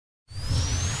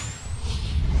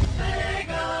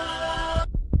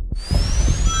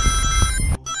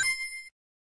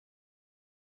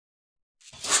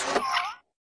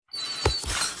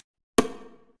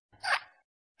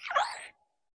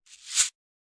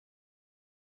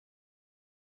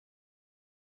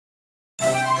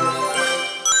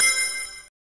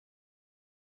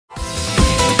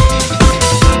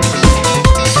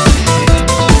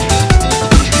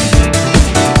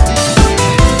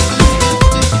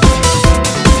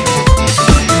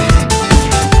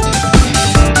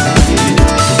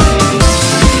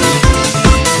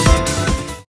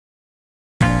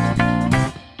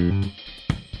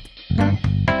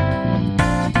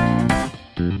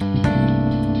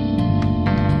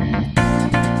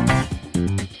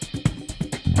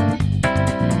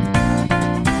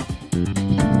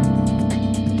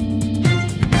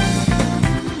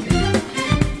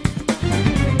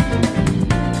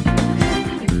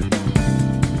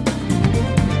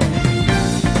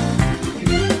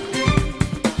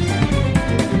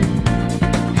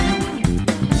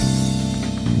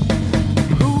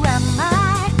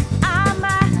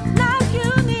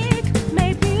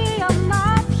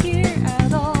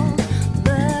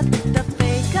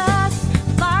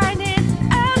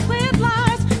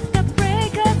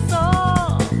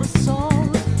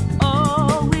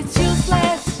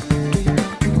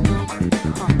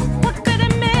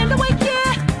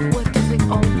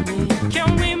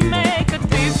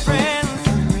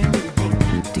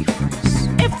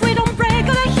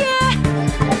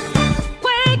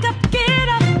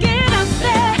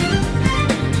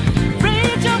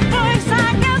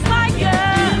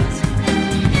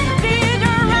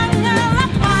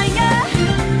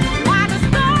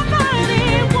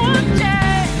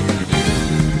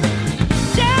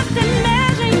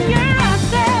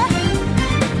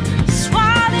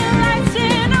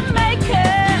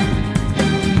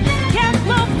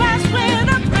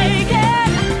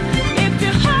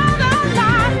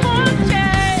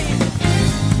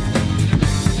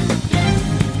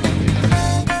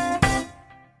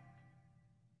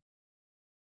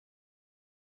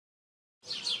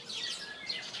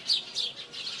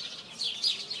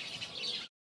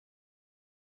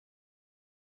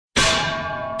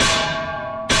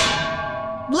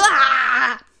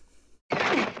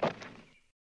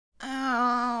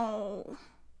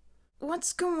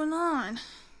what's going on?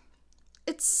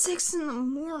 It's 6 in the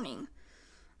morning.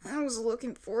 I was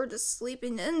looking forward to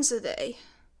sleeping in today.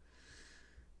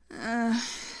 I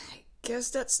guess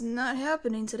that's not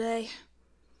happening today.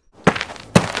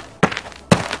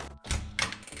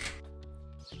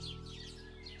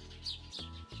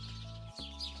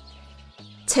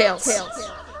 Tails.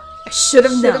 I should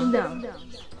have known.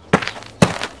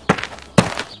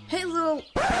 Hey, little...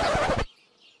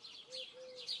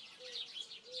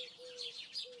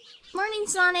 Morning,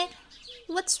 Sonic.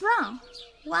 What's wrong?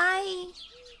 Why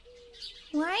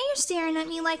are you staring at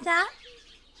me like that?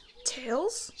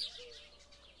 Tails?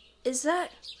 Is that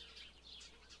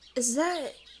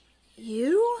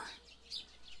you?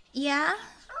 Yeah?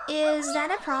 Is that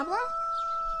a problem?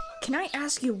 Can I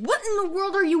ask you, what in the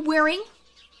world are you wearing?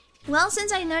 Well,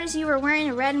 since I noticed you were wearing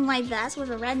a red and white vest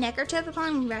with a red neckerchief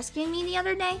upon rescuing me the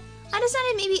other day, I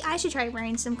decided maybe I should try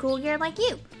wearing some cool gear like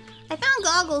you. I found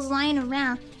goggles lying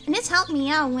around, and it's helped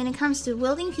me out when it comes to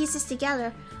welding pieces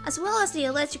together, as well as the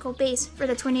electrical base for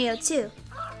the Tornado 2.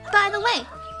 By the way,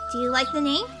 do you like the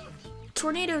name?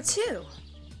 Tornado 2.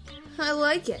 I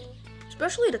like it,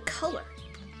 especially the color.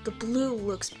 The blue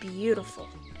looks beautiful.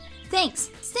 Thanks.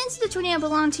 Since the tornado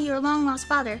belonged to your long-lost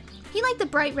father, he liked the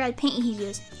bright red paint he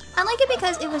used. I like it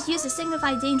because it was used to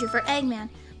signify danger for Eggman,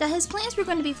 that his plans were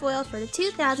going to be foiled for the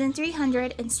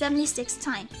 2,376th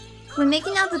time. When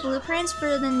making out the blueprints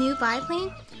for the new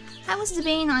biplane, I was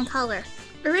debating on color.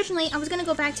 Originally, I was going to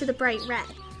go back to the bright red,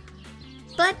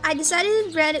 but I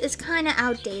decided red is kind of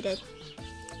outdated.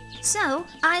 So,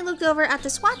 I looked over at the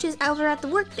swatches over at the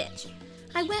workbench.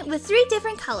 I went with 3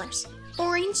 different colors.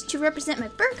 Orange to represent my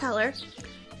fur color,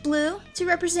 blue to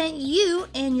represent you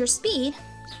and your speed,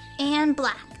 and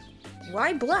black.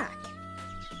 Why black?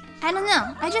 I don't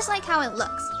know, I just like how it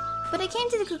looks. But I came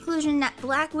to the conclusion that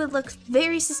black would look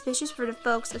very suspicious for the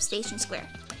folks of Station Square,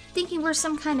 thinking we're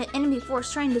some kind of enemy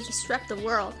force trying to disrupt the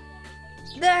world.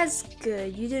 That's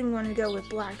good. You didn't want to go with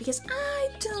black because I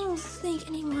don't think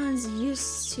anyone's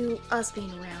used to us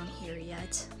being around here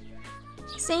yet.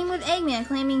 Same with Eggman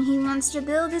claiming he wants to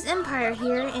build his empire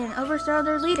here and overthrow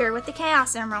their leader with the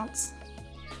Chaos Emeralds.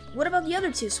 What about the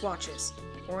other 2 swatches?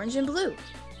 Orange and blue.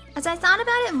 As I thought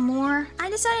about it more, I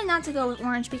decided not to go with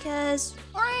orange because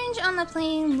orange on the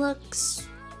plane looks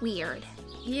weird.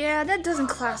 Yeah, that doesn't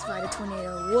classify the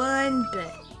tornado one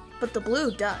bit, but the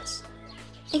blue does.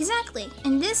 Exactly,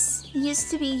 and this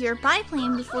used to be your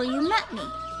biplane before you met me.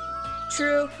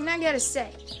 True, and I gotta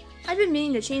say, I've been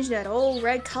meaning to change that old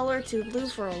red color to blue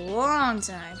for a long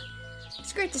time.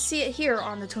 It's great to see it here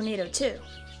on the Tornado 2.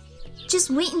 Just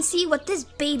wait and see what this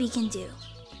baby can do.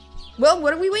 Well,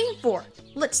 what are we waiting for?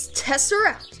 Let's test her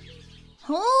out.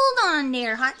 Hold on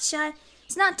there, Hotshot.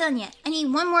 It's not done yet. I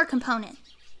need one more component.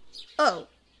 Oh,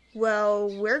 well,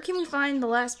 where can we find the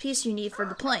last piece you need for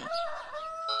the plane?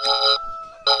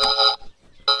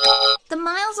 The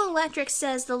Miles Electric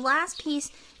says the last piece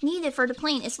needed for the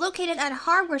plane is located at a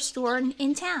hardware store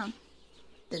in town.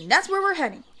 Then that's where we're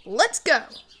heading. Let's go!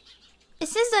 It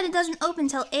says that it doesn't open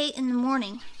till 8 in the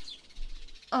morning.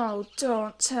 Oh,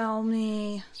 don't tell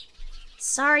me.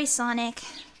 Sorry, Sonic.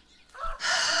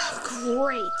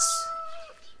 Great.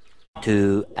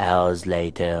 2 hours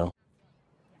later.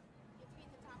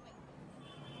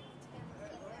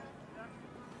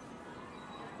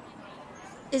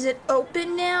 Is it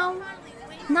open now?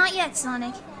 Not yet,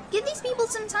 Sonic. Give these people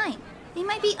some time. They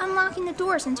might be unlocking the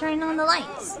doors and turning on the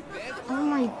lights. Oh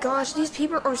my gosh, these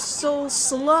people are so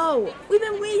slow. We've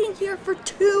been waiting here for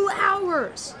 2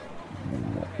 hours.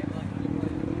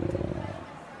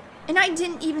 And I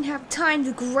didn't even have time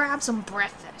to grab some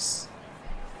breakfast.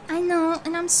 I know,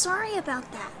 and I'm sorry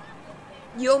about that.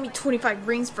 You owe me 25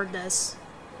 rings for this.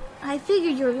 I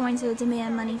figured you were going to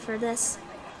demand money for this.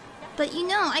 But you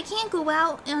know, I can't go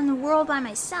out in the world by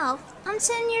myself. I'm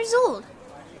 10 years old.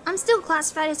 I'm still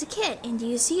classified as a kid, and do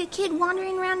you see a kid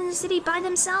wandering around in the city by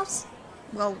themselves?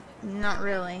 Well, not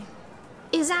really.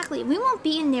 Exactly, we won't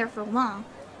be in there for long.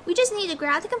 We just need to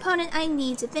grab the component I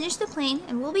need to finish the plane,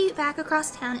 and we'll be back across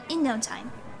town in no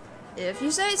time. If you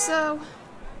say so.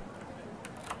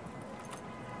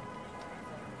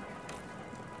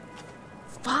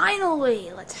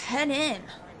 Finally, let's head in.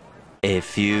 A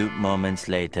few moments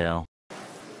later.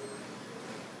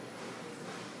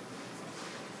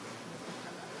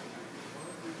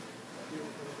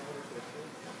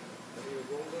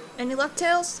 Any luck,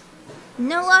 Tails?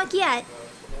 No luck yet.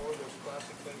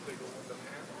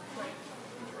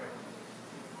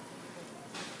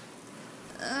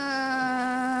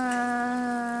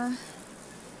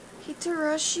 Hate to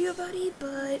rush you, buddy,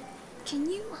 but can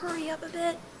you hurry up a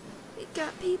bit? We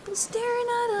got people staring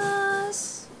at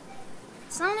us.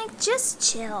 Sonic, just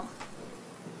chill.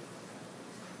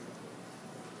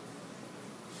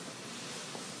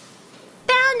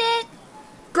 Found it!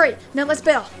 Great, now let's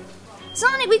bail.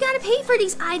 Sonic, we gotta pay for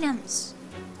these items.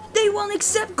 They won't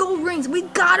accept gold rings. We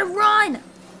gotta run.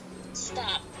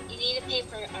 Stop. You need to pay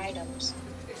for your items.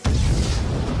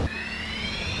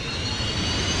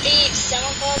 Thieves,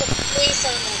 someone call the police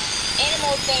on them.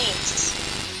 Animal things.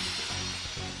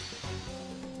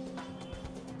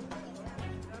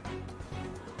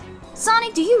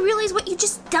 Sonic, do you realize what you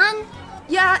just done?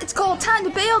 Yeah, it's called time to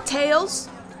bail, Tails.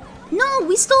 No,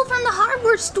 we stole from the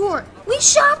hardware store. We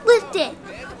shoplifted.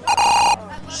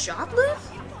 Shoplift?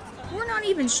 We're not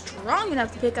even strong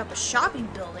enough to pick up a shopping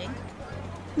building.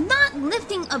 Not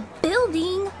lifting a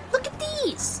building. Look at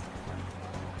these.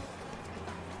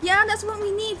 Yeah, that's what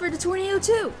we need for the tornado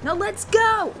too. Now let's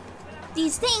go.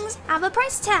 These things have a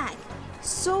price tag.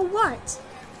 So what?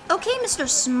 Okay, Mr.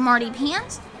 Smarty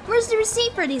Pants. Where's the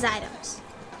receipt for these items?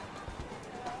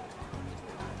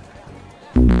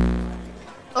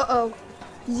 Uh-oh.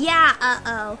 Yeah,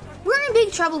 uh-oh. We're in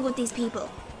big trouble with these people.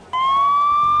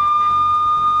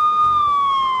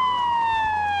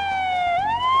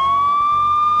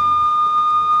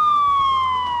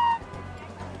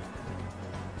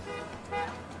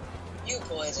 You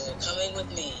boys are coming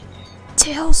with me.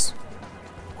 Tails,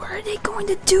 what are they going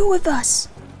to do with us?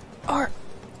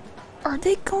 Are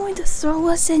they going to throw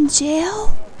us in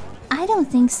jail? I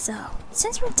don't think so.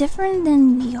 Since we're different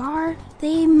than we are,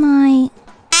 they might...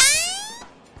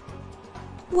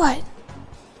 What?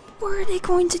 What are they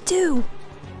going to do?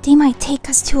 They might take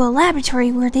us to a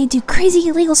laboratory where they do crazy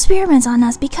illegal experiments on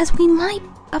us because we might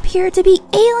appear to be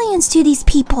aliens to these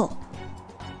people.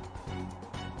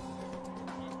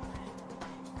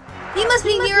 He must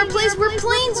be near a place where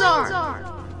planes are.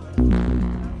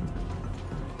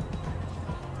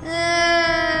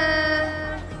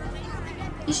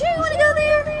 You sure you want to go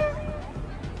there?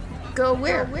 Go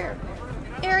where?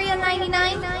 Area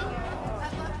 99?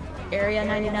 Area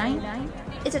 99?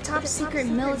 It's a top secret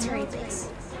military base.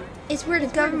 It's where the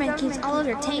government keeps all of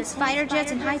their tanks, fighter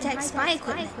jets, and high-tech spy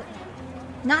equipment.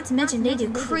 Not to mention they do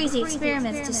crazy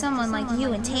experiments to someone like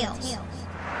you and Tails.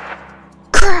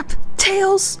 Crap!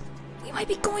 Tails! We might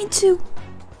be going to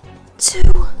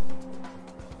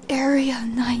Area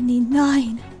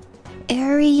 99.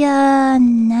 Area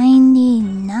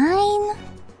 99?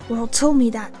 Laurel told me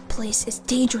that place is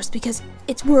dangerous because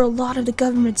it's where a lot of the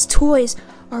government's toys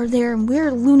are there and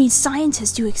where loony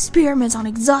scientists do experiments on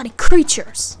exotic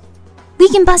creatures. We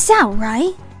can bust out,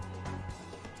 right?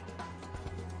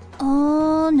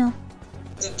 Oh no.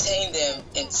 Detain them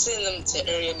and send them to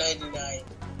Area 99.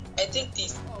 I think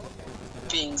these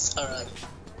beings are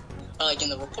like in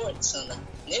the reports on the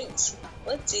news.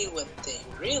 Let's see what they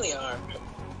really are.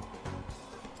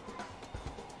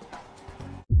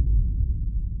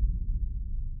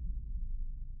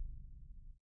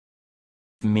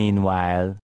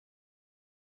 Meanwhile,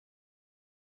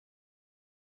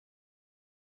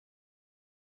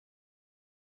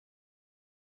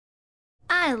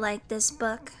 I like this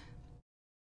book.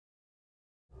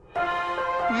 This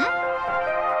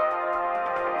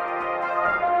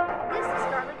is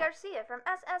Scarlett Garcia from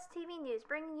SSTV News,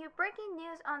 bringing you breaking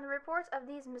news on the reports of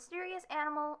these mysterious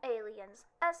animal aliens.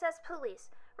 SS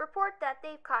Police report that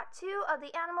they've caught 2 of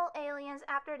the animal aliens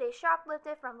after they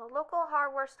shoplifted from the local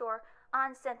hardware store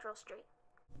on Central Street.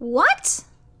 What?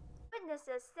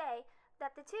 Witnesses say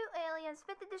that the 2 aliens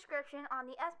fit the description on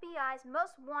the FBI's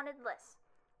most wanted list.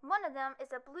 One of them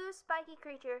is a blue spiky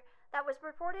creature that was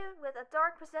reported with a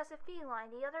dark possessive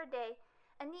feline the other day,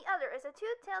 and the other is a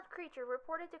 2-tailed creature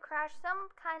reported to crash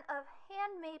some kind of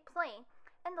handmade plane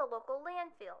in the local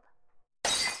landfill.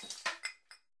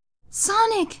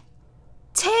 Sonic!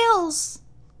 Tails!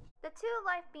 The 2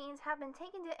 life beings have been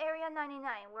taken to Area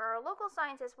 99, where our local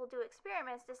scientists will do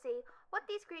experiments to see what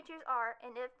these creatures are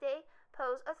and if they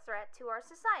pose a threat to our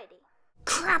society.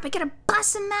 Crap, I gotta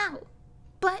bust him out!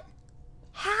 But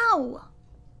how?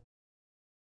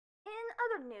 In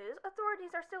other news,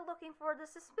 authorities are still looking for the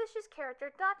suspicious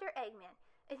character Dr. Eggman.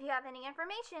 If you have any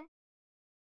information...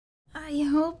 I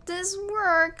hope this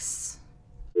works.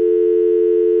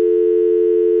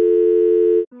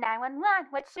 911,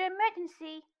 what's your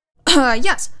emergency?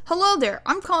 Yes. Hello there.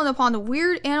 I'm calling upon the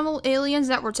weird animal aliens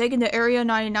that were taken to Area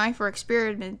 99 for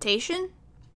experimentation.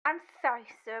 I'm sorry,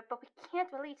 sir, but we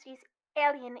can't release these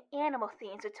alien animal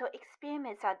things until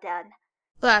experiments are done.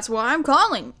 That's why I'm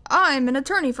calling. I'm an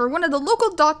attorney for one of the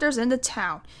local doctors in the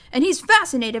town, and he's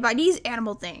fascinated by these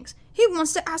animal things. He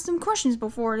wants to ask them questions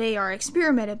before they are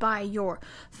experimented by your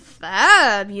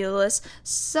fabulous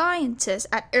scientists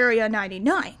at Area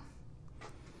 99.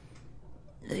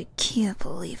 I can't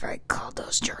believe I called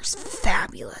those jerks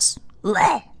fabulous.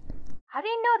 Bleh. How do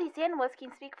you know these animals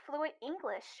can speak fluent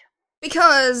English?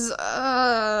 Because,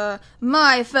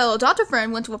 my fellow doctor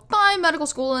friend went to a fine medical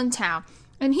school in town,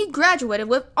 and he graduated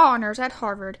with honors at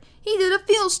Harvard. He did a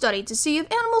field study to see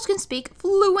if animals can speak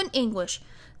fluent English.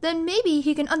 Then maybe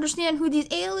he can understand who these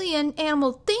alien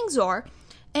animal things are,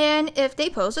 and if they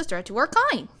pose a threat to our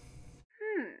kind.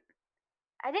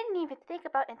 I didn't even think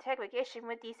about interrogation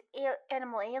with these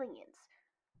animal aliens.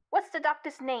 What's the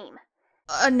doctor's name?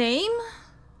 A name?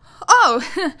 Oh,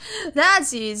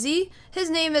 that's easy.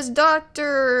 His name is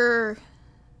Dr.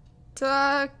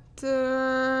 Philip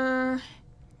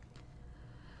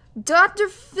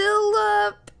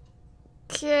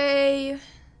K.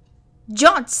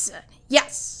 Johnson.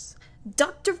 Yes,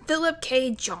 Dr. Philip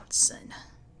K. Johnson.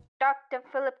 Dr.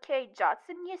 Philip K.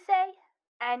 Johnson, you say?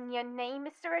 And your name,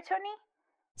 Mr. Attorney?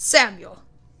 Samuel.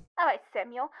 Alright,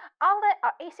 Samuel. I'll let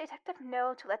our ace detective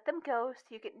know to let them go so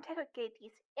you can interrogate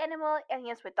these animal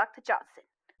aliens with Dr. Johnson.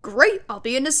 Great, I'll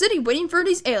be in the city waiting for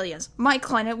these aliens. My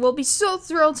client will be so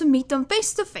thrilled to meet them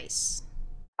face to face.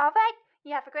 Alright,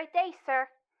 you have a great day, sir.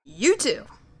 You too.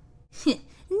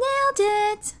 Nailed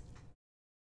it!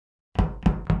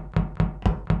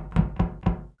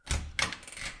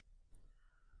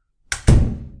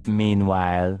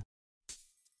 Meanwhile,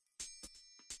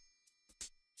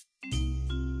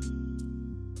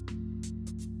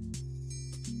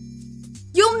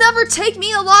 You'll never take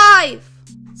me alive!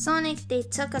 Sonic, they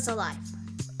took us alive.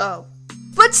 Oh.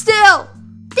 But still!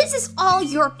 This is all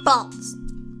your fault!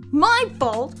 My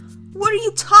fault? What are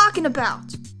you talking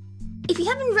about? If you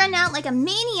hadn't run out like a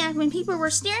maniac when people were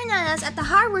staring at us at the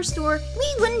hardware store,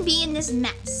 we wouldn't be in this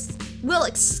mess. Well,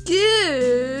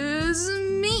 excuse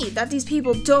me that these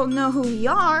people don't know who we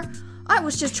are. I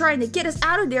was just trying to get us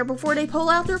out of there before they pull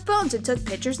out their phones and took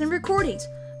pictures and recordings.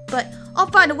 But I'll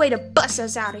find a way to bust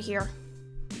us out of here.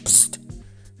 Psst.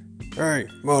 Hey,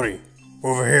 Marty,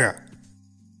 over here.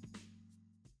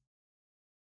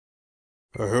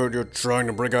 I heard you're trying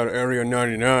to break out of Area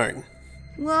 99.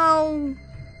 Well,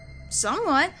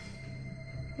 somewhat.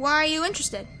 Why are you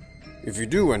interested? If you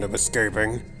do end up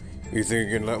escaping, you think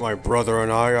you can let my brother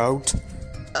and I out?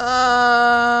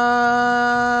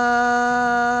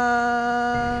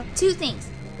 Two things.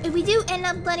 If we do end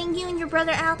up letting you and your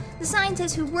brother out, the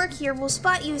scientists who work here will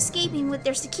spot you escaping with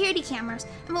their security cameras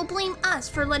and will blame us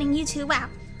for letting you two out.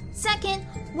 Second,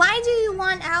 why do you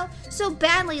want out so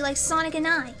badly like Sonic and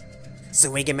I?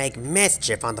 So we can make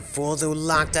mischief on the fools who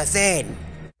locked us in.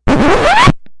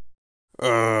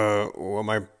 What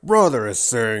my brother is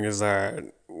saying is that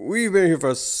we've been here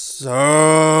for so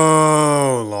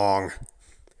long.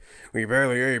 We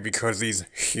barely ate because these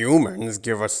humans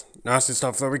give us nasty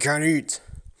stuff that we can't eat.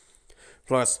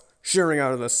 Plus, sharing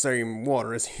out of the same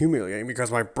water is humiliating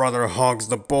because my brother hogs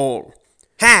the bowl.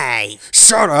 Hey!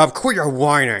 Shut up! Quit your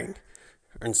whining!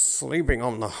 And sleeping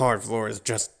on the hard floor is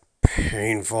just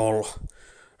painful.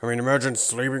 I mean, imagine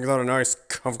sleeping without a nice,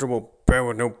 comfortable bed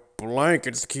with no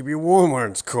blankets to keep you warm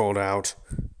when it's cold out.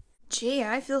 Gee,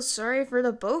 I feel sorry for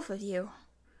the both of you.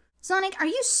 Sonic, are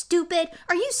you stupid?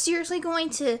 Are you seriously going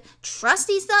to trust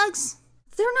these thugs?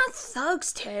 They're not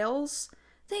thugs, Tails.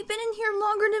 They've been in here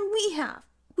longer than we have.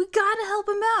 We gotta help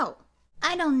them out.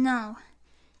 I don't know.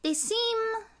 They seem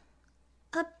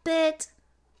a bit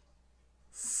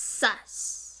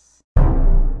sus.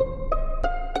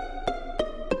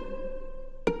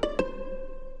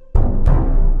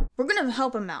 We're gonna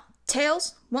help them out.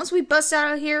 Tails, once we bust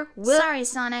out of here, we'll... Sorry,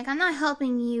 Sonic, I'm not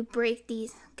helping you break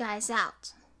these guys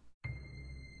out.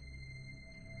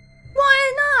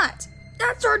 Why not?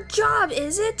 That's our job,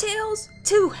 is it, Tails?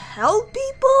 To help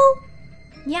people?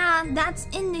 Yeah, that's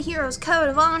in the hero's code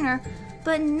of honor,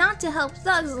 but not to help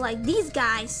thugs like these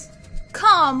guys.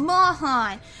 Come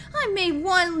on, I made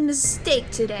one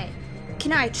mistake today.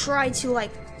 Can I try to, I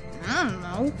don't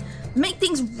know, make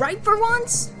things right for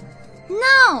once?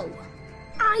 No!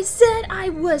 I said I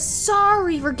was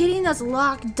sorry for getting us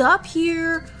locked up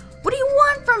here. What do you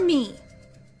want from me?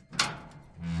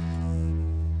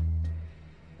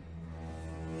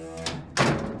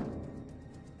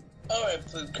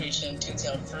 Alright, Blue Creation,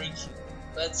 Two-Tail Freak.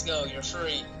 Let's go, you're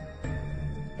free.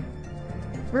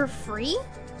 We're free?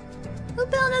 Who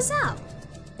bailed us out?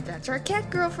 That's our cat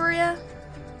girl for you.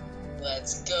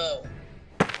 Let's go.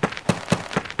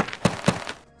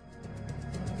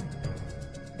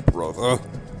 Brother,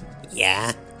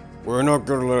 Yeah? we're not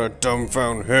gonna let a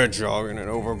dumbfounded hedgehog and an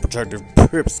overprotective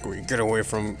pipsqueak get away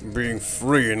from being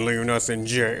free and leaving us in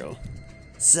jail.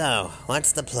 So,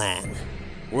 what's the plan?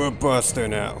 We're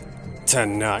busting out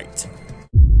tonight.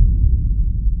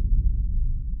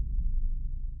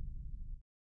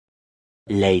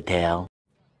 Later.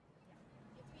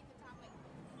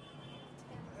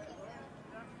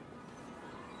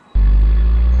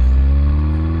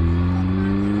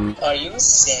 Are you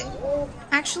Samuel?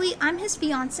 Actually, I'm his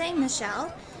fiancée,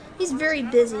 Michelle. He's very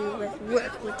busy with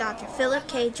work with Dr. Philip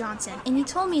K. Johnson, and he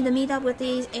told me to meet up with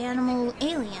these animal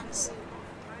aliens.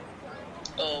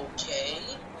 Okay.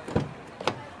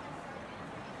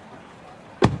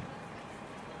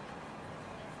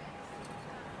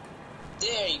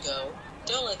 There you go.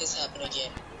 Don't let this happen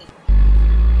again.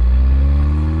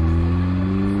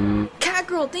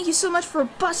 Catgirl, thank you so much for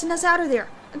busting us out of there.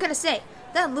 I gotta say,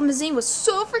 that limousine was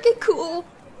so freaking cool.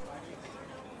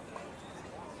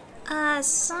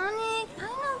 Sonic, I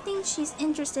don't think she's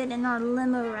interested in our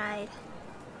limo ride.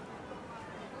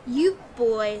 You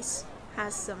boys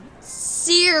have some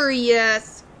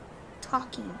serious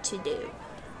talking to do.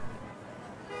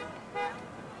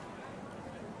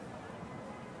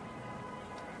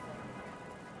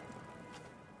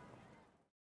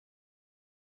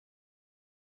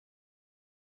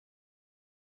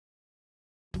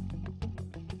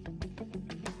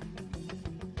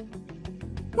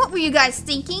 What were you guys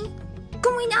thinking?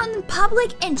 Going out in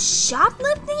public and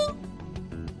shoplifting?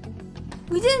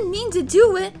 We didn't mean to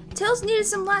do it. Tails needed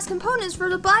some last components for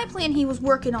the biplane he was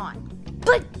working on.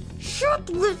 But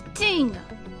shoplifting!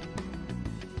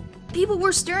 People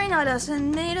were staring at us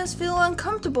and made us feel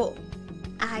uncomfortable.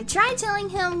 I tried telling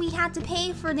him we had to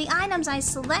pay for the items I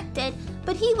selected,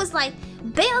 but he was like,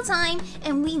 bail time,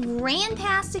 and we ran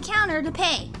past the counter to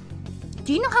pay.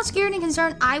 Do you know how scared and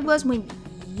concerned I was when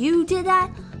you did that?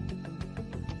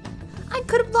 I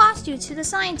could have lost you to the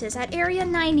scientists at Area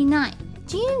 99.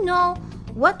 Do you know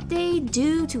what they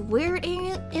do to weird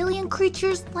alien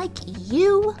creatures like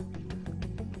you?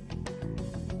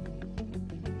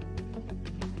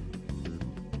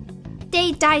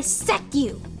 They dissect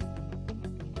you.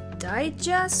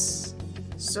 Digest?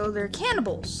 So they're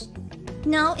cannibals.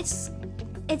 No, it's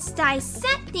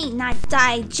dissecting, not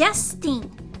digesting.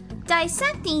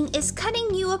 Dissecting is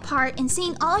cutting you apart and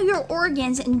seeing all your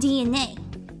organs and DNA.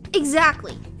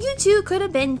 Exactly. You two could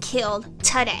have been killed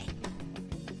today.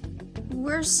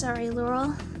 We're sorry,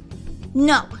 Laurel.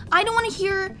 No, I don't want to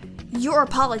hear your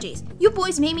apologies. You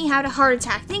boys made me have a heart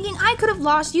attack thinking I could have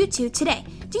lost you two today.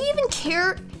 Do you even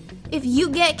care if you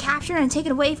get captured and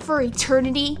taken away for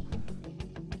eternity?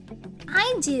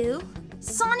 I do.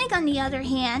 Sonic, on the other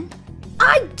hand,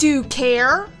 I do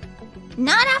care.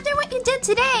 not after what you did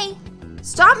today.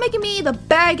 Stop making me the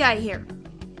bad guy here.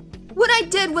 What I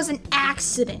did was an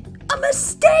accident. A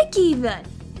mistake even.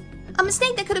 A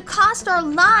mistake that could have cost our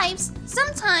lives.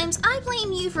 Sometimes I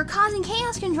blame you for causing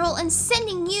chaos control and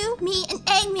sending you, me, and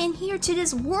Eggman here to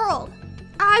this world.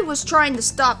 I was trying to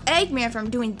stop Eggman from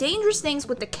doing dangerous things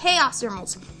with the Chaos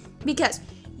Emeralds because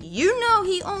you know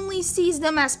he only sees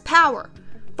them as power.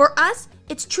 For us,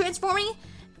 it's transforming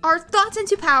our thoughts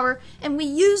into power, and we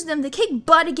use them to kick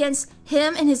butt against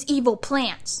him and his evil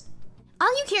plans.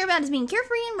 All you care about is being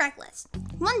carefree and reckless.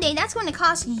 One day, that's going to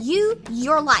cost you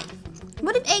your life.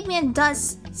 What if Eggman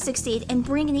does succeed in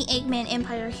bringing the Eggman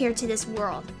Empire here to this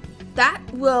world? That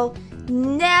will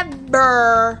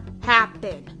never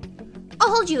happen. I'll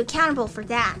hold you accountable for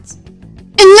that.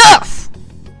 Enough!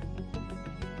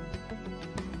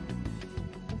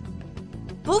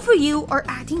 Both of you are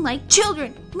acting like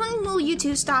children. When will you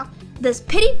two stop this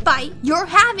pity fight you're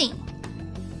having?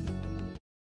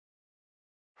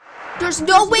 There's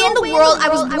no way in the world I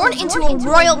was born into a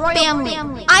royal family.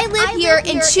 I live here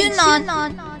in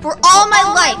Chunan for all my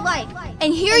life.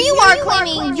 And here you are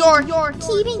claiming you're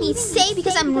keeping me safe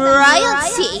because I'm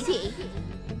royalty.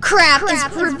 Crap is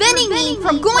preventing me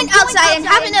from going outside and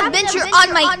having an adventure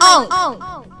on my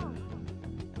own.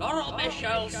 Laurel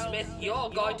Michelle Smith, you're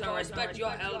going to respect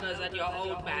your elders and your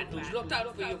old man who's looked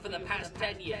out for you for the past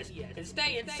 10 years and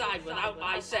stay inside without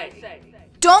my say.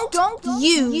 Don't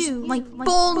use my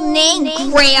full name,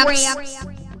 Gramps.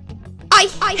 I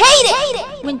hate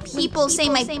it when people say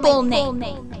my full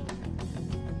name.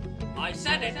 I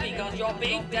said it because you're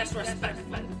being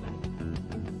disrespectful.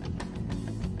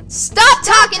 Stop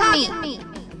talking to me.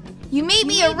 You made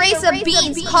me a race of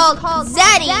beans called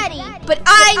Zeddy, but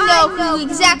I know who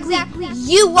exactly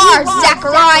you are,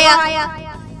 Zachariah.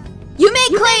 You may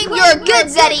claim you're a good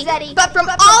Zeddy, but from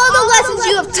all of the lessons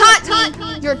you have taught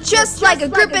me, you're just like a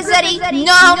group of Zeddy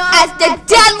known as the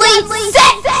Deadly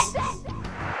Six!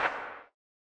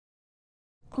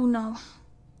 Oh no.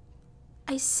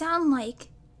 I sound like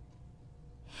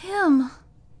him.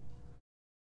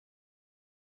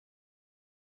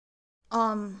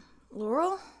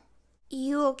 Laurel?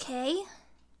 You okay?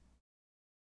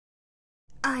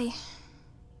 I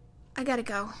gotta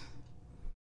go.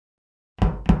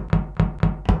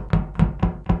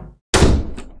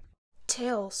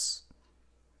 Tails,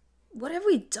 what have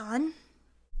we done?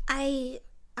 I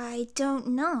don't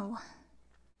know.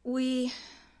 We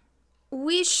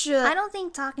should... I don't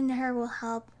think talking to her will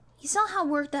help. You saw how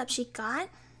worked up she got?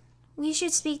 We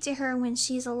should speak to her when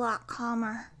she's a lot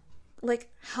calmer. Like,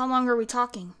 how long are we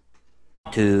talking?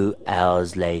 2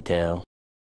 hours later.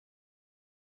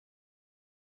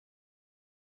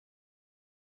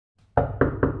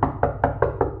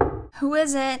 Who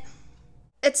is it?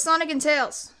 It's Sonic and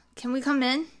Tails. Can we come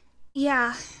in?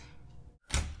 Yeah.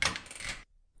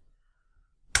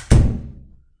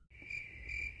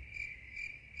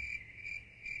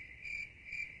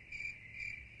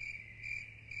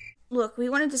 Look, we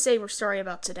wanted to say we're sorry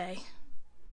about today.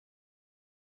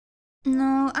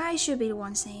 No, I should be the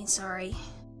one saying sorry.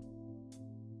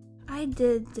 I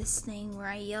did this thing where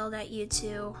I yelled at you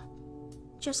two.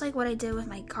 Just like what I did with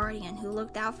my guardian who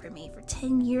looked out for me for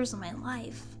 10 years of my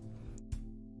life.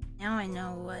 Now I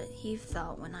know what he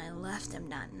felt when I left him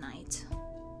that night.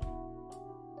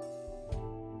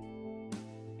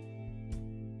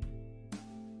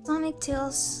 Sonic,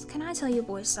 Tails, can I tell you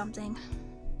boys something?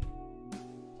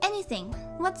 Anything.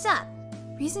 What's up?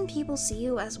 Reason people see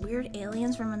you as weird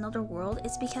aliens from another world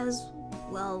is because,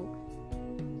 well,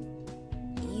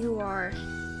 you are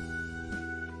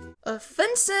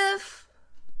offensive.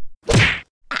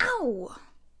 Ow!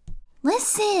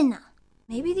 Listen!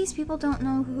 Maybe these people don't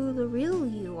know who the real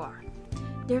you are.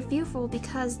 They're fearful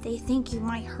because they think you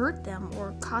might hurt them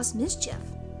or cause mischief.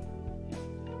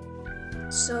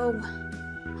 So,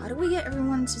 how do we get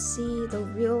everyone to see the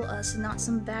real us and not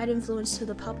some bad influence to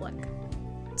the public?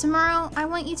 Tomorrow, I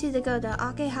want you two to go to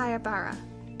Akihabara.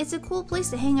 It's a cool place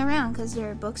to hang around because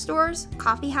there are bookstores,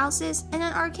 coffee houses, and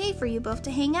an arcade for you both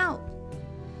to hang out.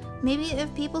 Maybe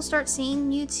if people start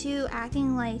seeing you two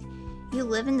acting like you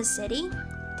live in the city,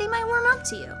 they might warm up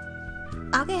to you.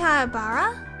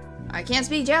 Akihabara? I can't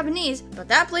speak Japanese, but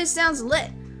that place sounds lit.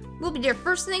 We'll be there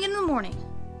first thing in the morning.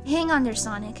 Hang on there,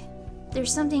 Sonic.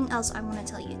 There's something else I want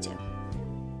to tell you too.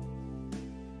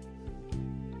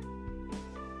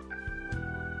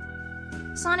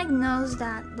 Sonic knows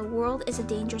that the world is a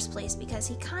dangerous place because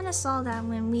he kinda saw that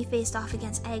when we faced off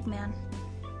against Eggman.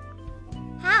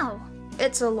 How?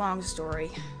 It's a long story.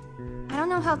 I don't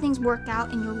know how things work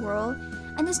out in your world,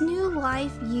 and this new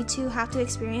life you two have to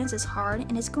experience is hard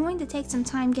and it's going to take some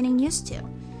time getting used to.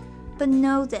 But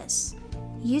know this,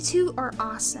 you two are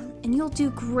awesome and you'll do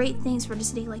great things for the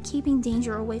city like keeping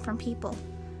danger away from people.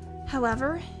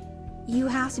 However, you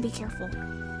have to be careful.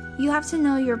 You have to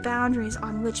know your boundaries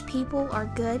on which people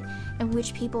are good and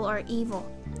which people are evil.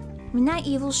 When that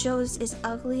evil shows its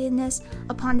ugliness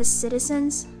upon the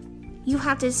citizens, you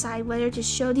have to decide whether to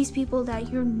show these people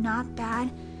that you're not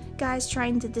bad guys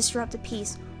trying to disrupt the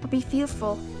peace, or be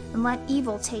fearful and let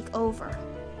evil take over.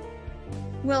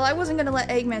 Well, I wasn't gonna let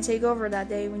Eggman take over that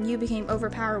day when you became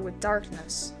overpowered with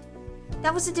darkness.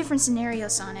 That was a different scenario,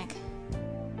 Sonic.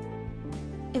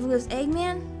 If it was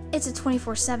Eggman, it's a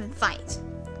 24/7 fight.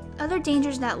 Other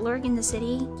dangers that lurk in the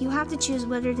city, you have to choose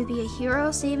whether to be a hero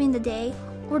saving the day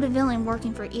or the villain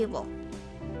working for evil.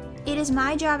 It is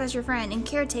my job as your friend and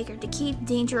caretaker to keep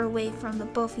danger away from the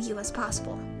both of you as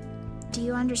possible. Do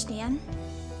you understand?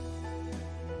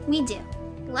 We do.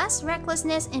 Less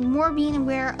recklessness and more being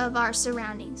aware of our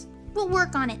surroundings. We'll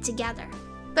work on it together.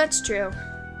 That's true.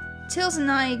 Tails and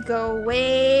I go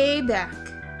way back.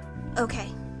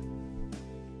 Okay.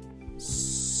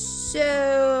 So,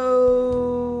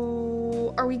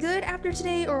 are we good after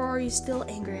today, or are you still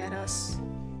angry at us?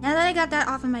 Now that I got that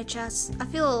off of my chest, I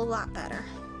feel a lot better.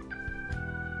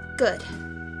 Good.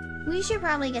 We should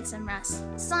probably get some rest.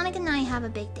 Sonic and I have a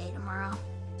big day tomorrow.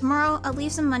 Tomorrow, I'll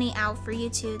leave some money out for you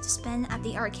two to spend at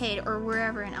the arcade or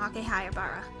wherever in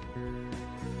Akihabara.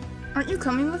 Aren't you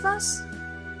coming with us?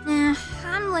 Nah,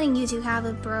 I'm letting you two have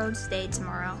a bros day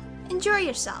tomorrow. Enjoy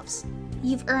yourselves.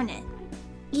 You've earned it.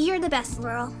 You're the best,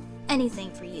 Laurel.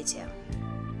 Anything for you two.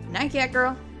 Night, cat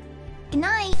girl. Good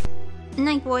night.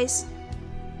 Night, boys.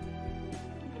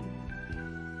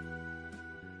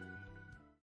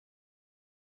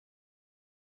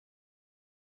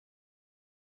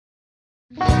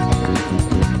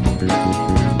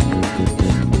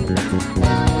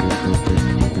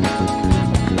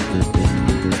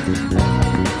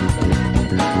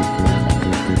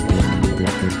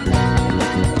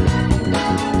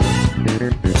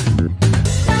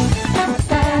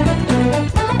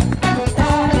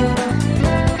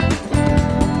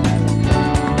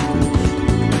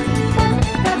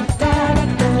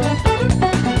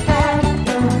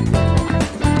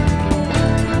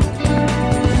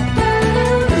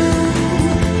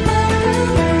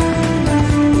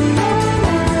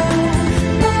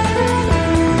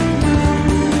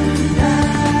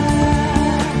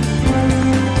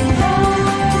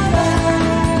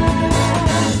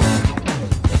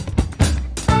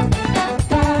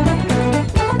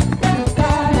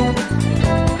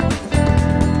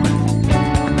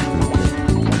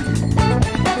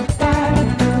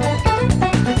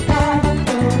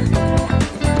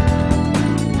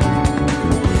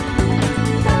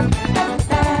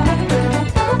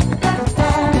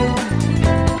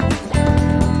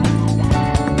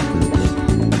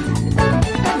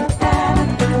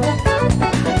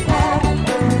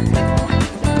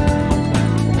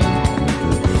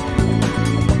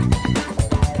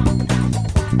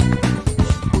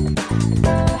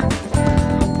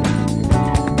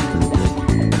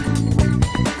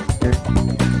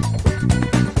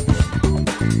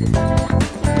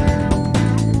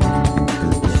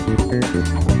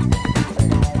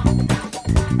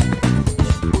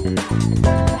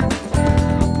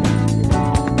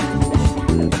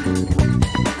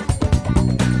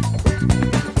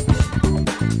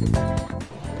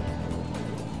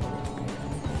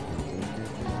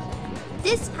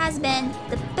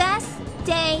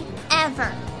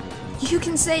 You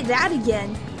can say that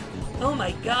again. Oh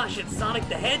my gosh, it's Sonic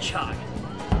the Hedgehog.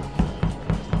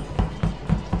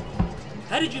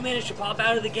 How did you manage to pop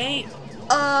out of the game?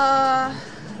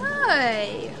 Hi.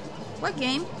 What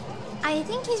game? I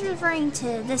think he's referring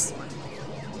to this one.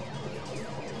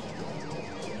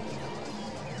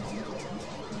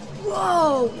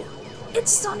 Whoa!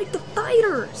 It's Sonic the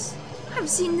Fighters! I've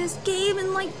seen this game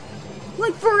in like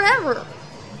forever!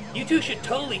 You two should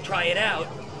totally try it out.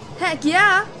 Heck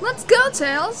yeah! Let's go,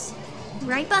 Tails!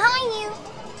 Right behind you.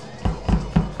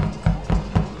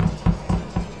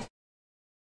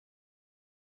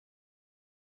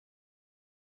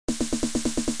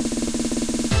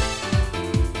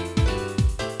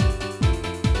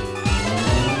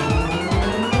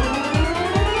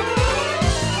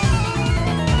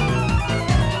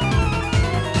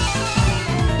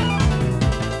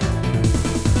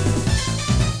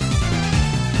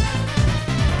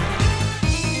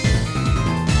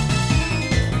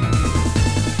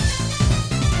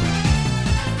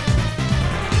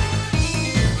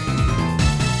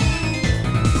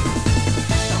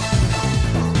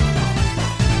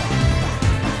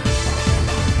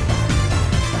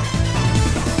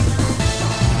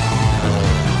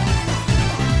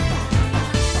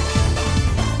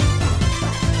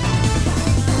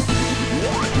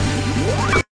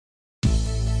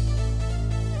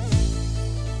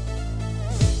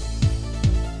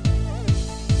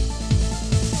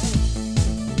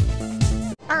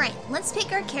 Alright, let's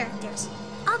pick our characters.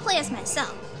 I'll play as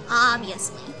myself,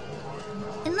 obviously.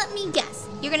 And let me guess,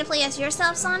 you're gonna play as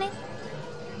yourself, Sonic?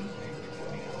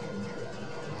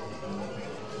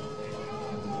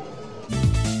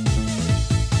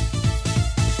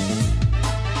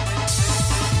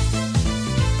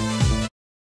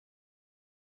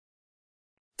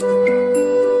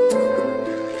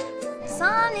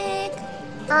 Sonic!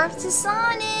 Earth to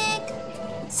Sonic!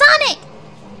 Sonic!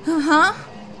 Uh-huh.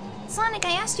 Sonic,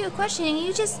 I asked you a question and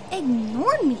you just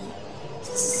ignored me.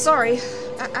 Sorry.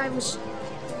 I was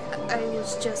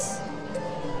just...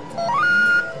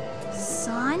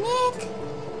 Sonic?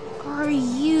 Are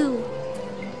you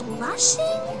blushing?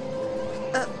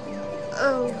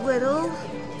 A little.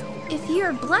 If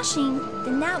you're blushing,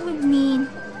 then that would mean...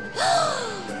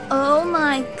 Oh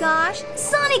my gosh!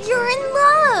 Sonic, you're in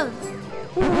love!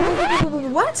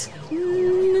 What?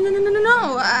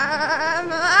 No,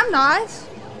 I'm not.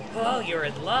 Oh, you're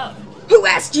in love. Who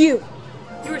asked you?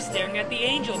 You were staring at the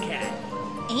angel cat.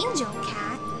 Angel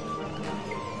Cat?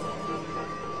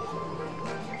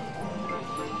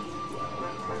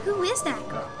 Who is that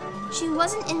girl? She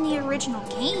wasn't in the original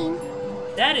game.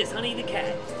 That is Honey the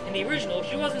cat. In the original,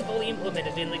 she wasn't fully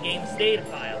implemented in the game's data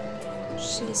file.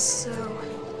 She's so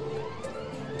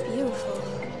beautiful.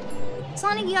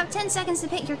 Sonic, you have 10 seconds to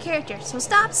pick your character, so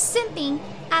stop simping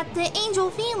at the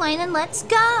angel feline and let's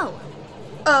go!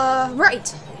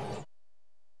 Right.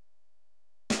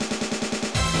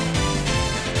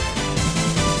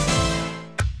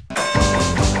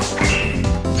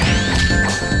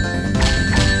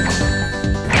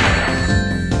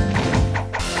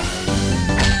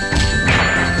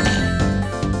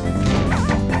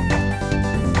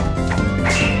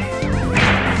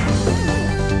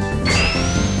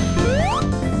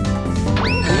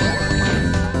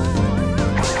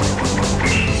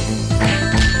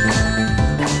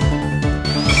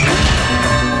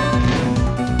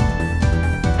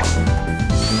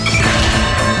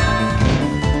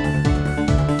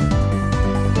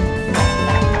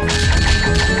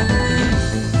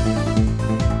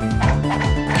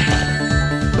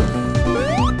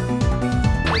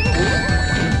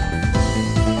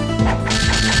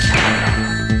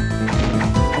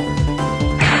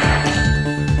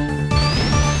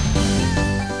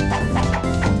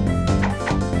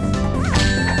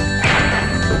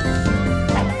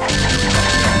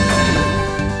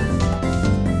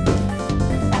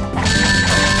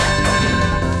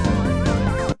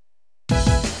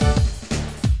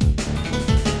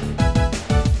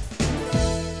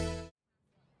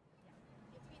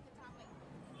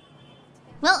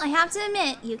 Well, I have to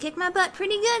admit, you kicked my butt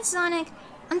pretty good, Sonic.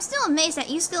 I'm still amazed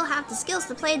that you still have the skills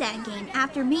to play that game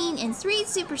after being in 3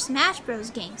 Super Smash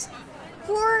Bros. Games.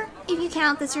 4 if you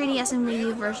count the 3DS and Wii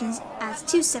U versions as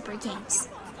 2 separate games.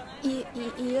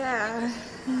 Yeah.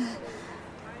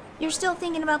 You're still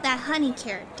thinking about that Honey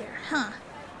character, huh?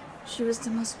 She was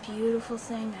the most beautiful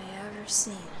thing I ever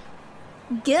seen.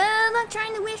 Good luck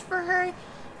trying to wish for her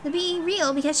to be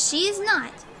real because she is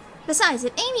not. Besides,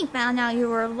 if Amy found out you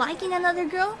were liking another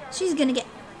girl, she's gonna get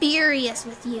furious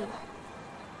with you.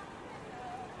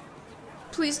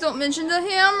 Please don't mention the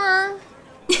hammer.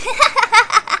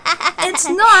 It's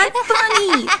not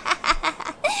funny.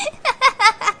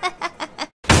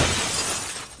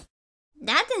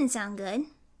 didn't sound good.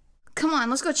 Come on,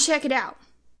 let's go check it out.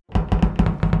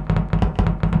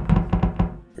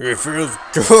 It feels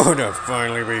good to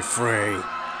finally be free.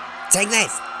 Take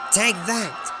this! Take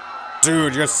that!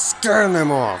 Dude, you're scaring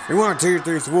them off. You want to teach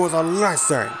these fools a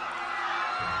lesson.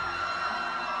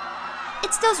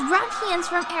 It's those ruffians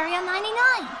from Area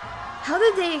 99. How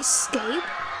did they escape?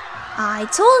 I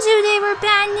told you they were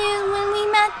bad news when we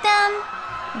met them.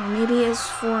 Or maybe it's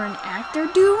for an actor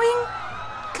doing?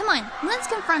 Come on, let's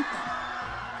confront them.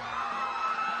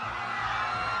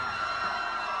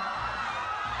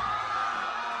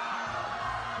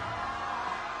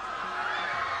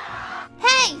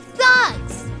 Hey,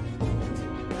 thugs!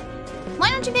 Why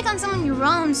don't you pick on someone your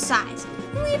own size?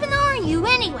 Who even are you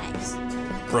anyways?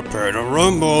 Prepare to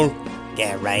rumble.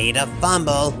 Get ready to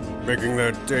fumble. Making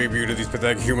their debut to these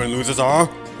pathetic human losers are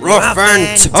Rough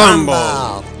and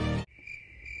Tumble.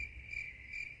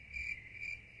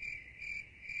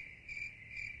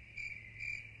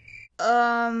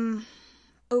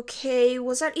 Okay,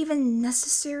 was that even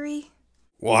necessary?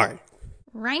 Why?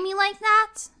 Rhyme me like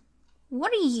that?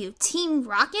 What are you, Team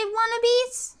Rocket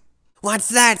wannabes? What's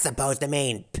that supposed to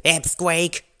mean,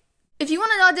 pipsqueak? If you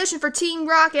want an audition for Team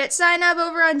Rocket, sign up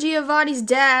over on Giovanni's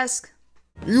desk.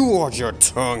 You watch your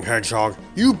tongue, Hedgehog.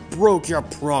 You broke your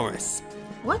promise.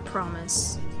 What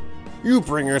promise? You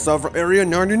bring yourself for Area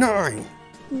 99.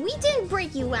 We didn't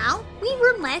break you out. We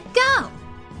were let go.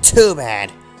 Too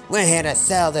bad. We're here to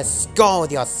settle this score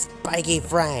with your spiky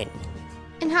friend.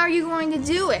 And how are you going to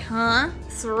do it, huh?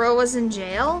 Throw us in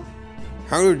jail?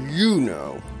 How did you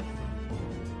know?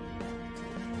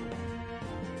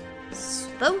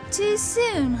 Spoke too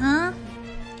soon, huh?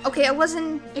 Okay, I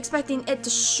wasn't expecting it to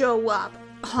show up,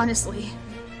 honestly.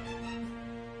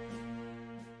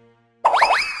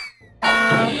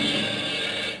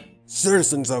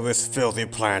 Citizens of this filthy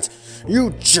planet,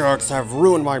 you jerks have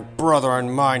ruined my brother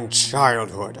and mine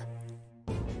childhood.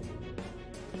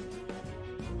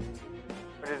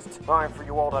 It is time for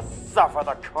you all to suffer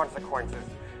the consequences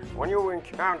when you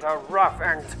encounter Rough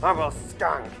and Tumble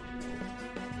Skunk.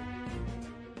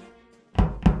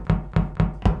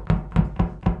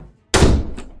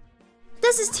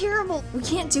 This is terrible. We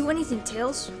can't do anything,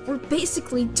 Tails. We're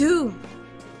basically doomed.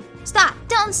 Stop,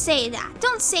 don't say that.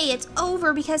 Don't say it's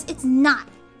over because it's not.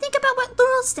 Think about what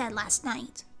Laurel said last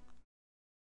night.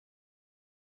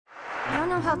 I don't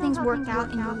know how things work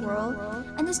out in your world,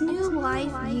 and this new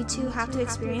life you two have to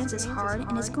experience is hard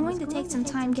and it's going to take some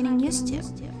time getting used to.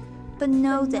 But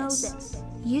know this,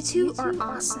 you two are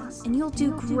awesome, and you'll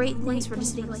do great things for the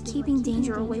city like keeping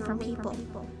danger away from people.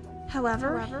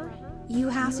 However, you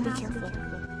have to be careful.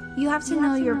 You have to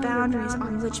know your boundaries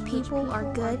on which people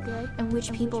are good and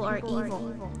which people are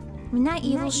evil. When that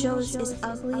evil shows its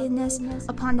ugliness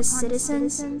upon the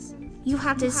citizens, you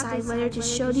have to decide whether to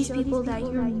show these people that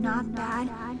you're not bad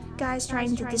guys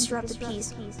trying to disrupt the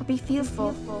peace, or be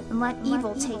fearful and let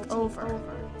evil take over.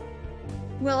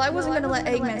 Well, I wasn't gonna let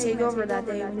Eggman take over that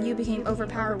day when you became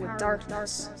overpowered with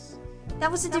darkness.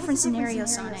 That was a different scenario,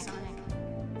 Sonic.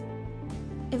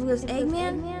 If it was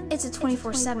Eggman, it's a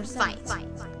 24/7 fight.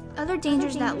 Other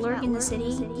dangers that lurk in the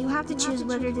city, you have to choose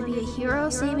whether to be a hero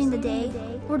saving the day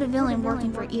or the villain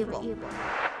working for evil.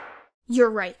 You're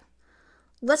right.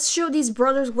 Let's show these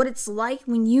brothers what it's like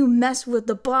when you mess with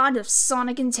the bond of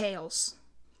Sonic and Tails.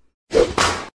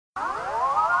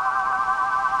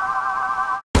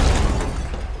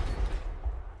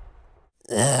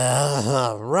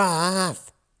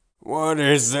 Rough. What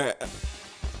is that?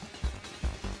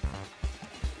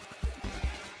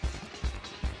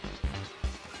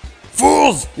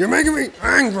 Fools! You're making me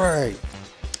angry!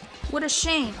 What a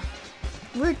shame.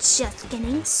 We're just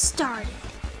getting started.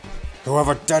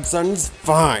 Whoever dead sentence,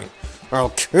 fine. I'll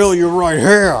kill you right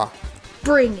here!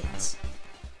 Bring it.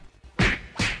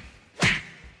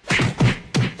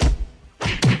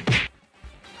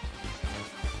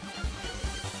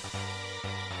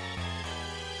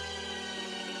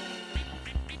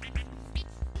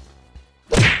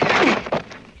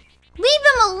 Leave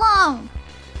him alone!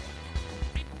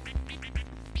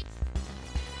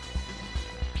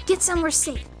 Get somewhere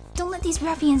safe. Don't let these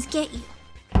ruffians get you.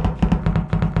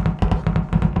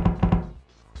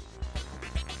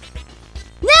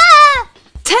 Ah!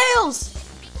 Tails!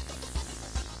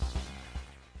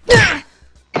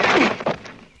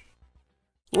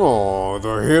 Oh,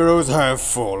 the heroes have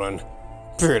fallen.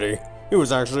 Pity. It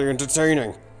was actually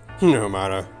entertaining. No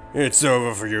matter. It's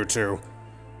over for you two.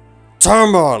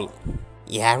 Tumble!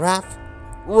 Yeah, Rough?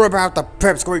 Rip out the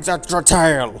pipsqueak's extra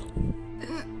tail!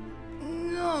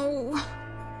 No.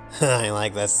 I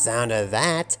like the sound of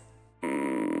that.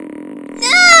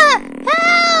 Ah!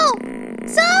 Help!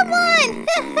 Someone!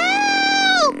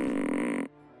 Help!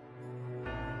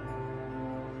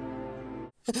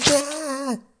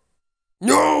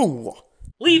 No!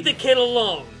 Leave the kid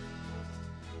alone!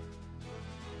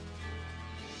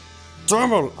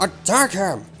 Tumble, attack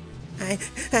him!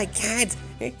 I can't.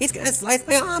 He's gonna slice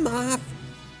my arm off.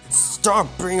 Stop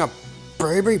being a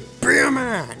baby, be a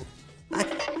man!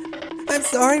 I'm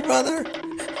sorry, brother.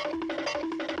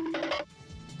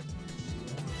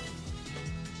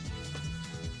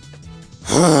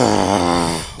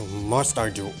 Must I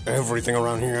do everything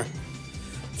around here?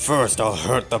 First I'll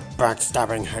hurt the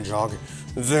backstabbing hedgehog,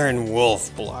 then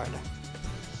wolf blood.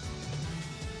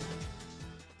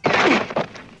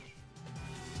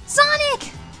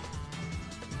 Sonic!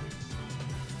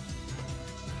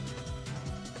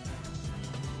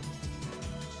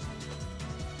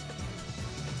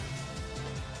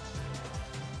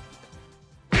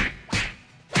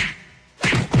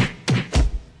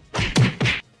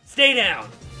 Stay down!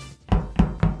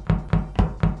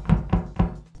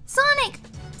 Sonic!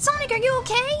 Sonic, are you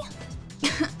okay?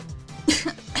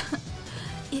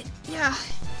 Yeah.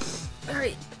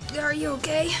 Are you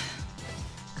okay?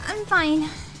 I'm fine.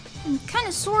 I'm kind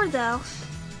of sore though,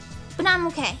 but I'm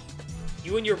okay.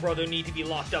 You and your brother need to be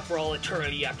locked up for all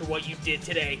eternity after what you did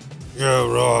today.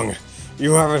 You're wrong.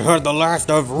 You haven't heard the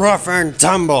last of Rough and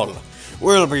Tumble.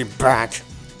 We'll be back.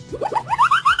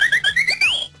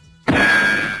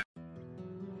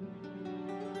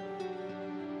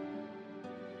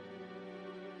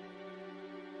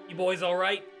 You boys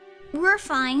alright? We're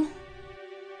fine.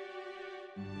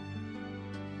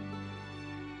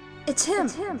 It's him,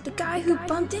 the guy who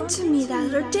bumped into me that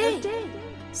other day.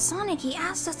 Sonic, he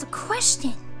asked us a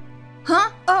question. Huh?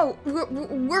 Oh,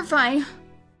 we're fine.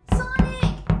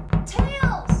 Sonic!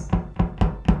 Tails!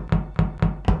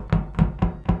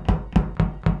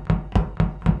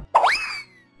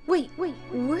 Wait,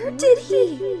 where did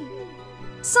he?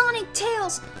 Sonic,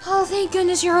 Tails! Oh, thank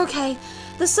goodness you're okay.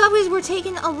 The subways were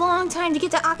taking a long time to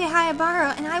get to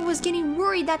Akihabara, and I was getting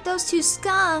worried that those two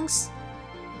skunks...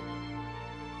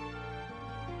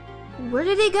 Where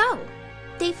did they go?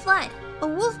 They fled. A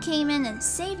wolf came in and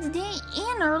saved the day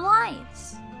and our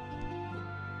lives.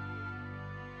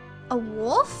 A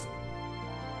wolf?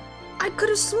 I could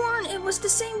have sworn it was the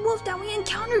same wolf that we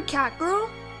encountered, Cat Girl.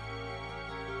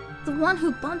 The one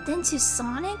who bumped into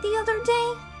Sonic the other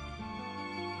day?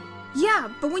 Yeah,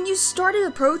 but when you started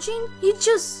approaching, he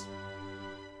just...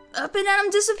 up and at him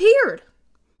disappeared.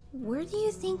 Where do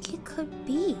you think it could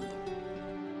be?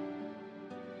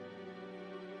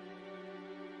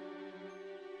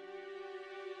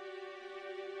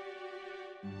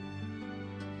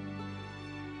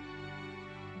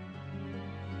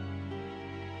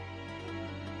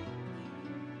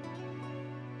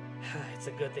 It's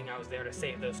a good thing I was there to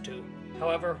save those two.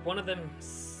 However, one of them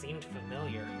seemed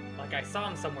familiar, like I saw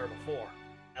him somewhere before.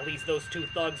 At least those two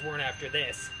thugs weren't after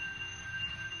this.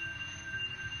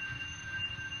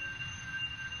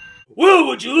 Whoa,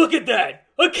 would you look at that?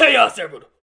 A Chaos Emerald!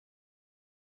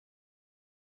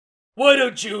 Why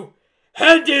don't you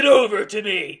hand it over to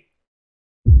me?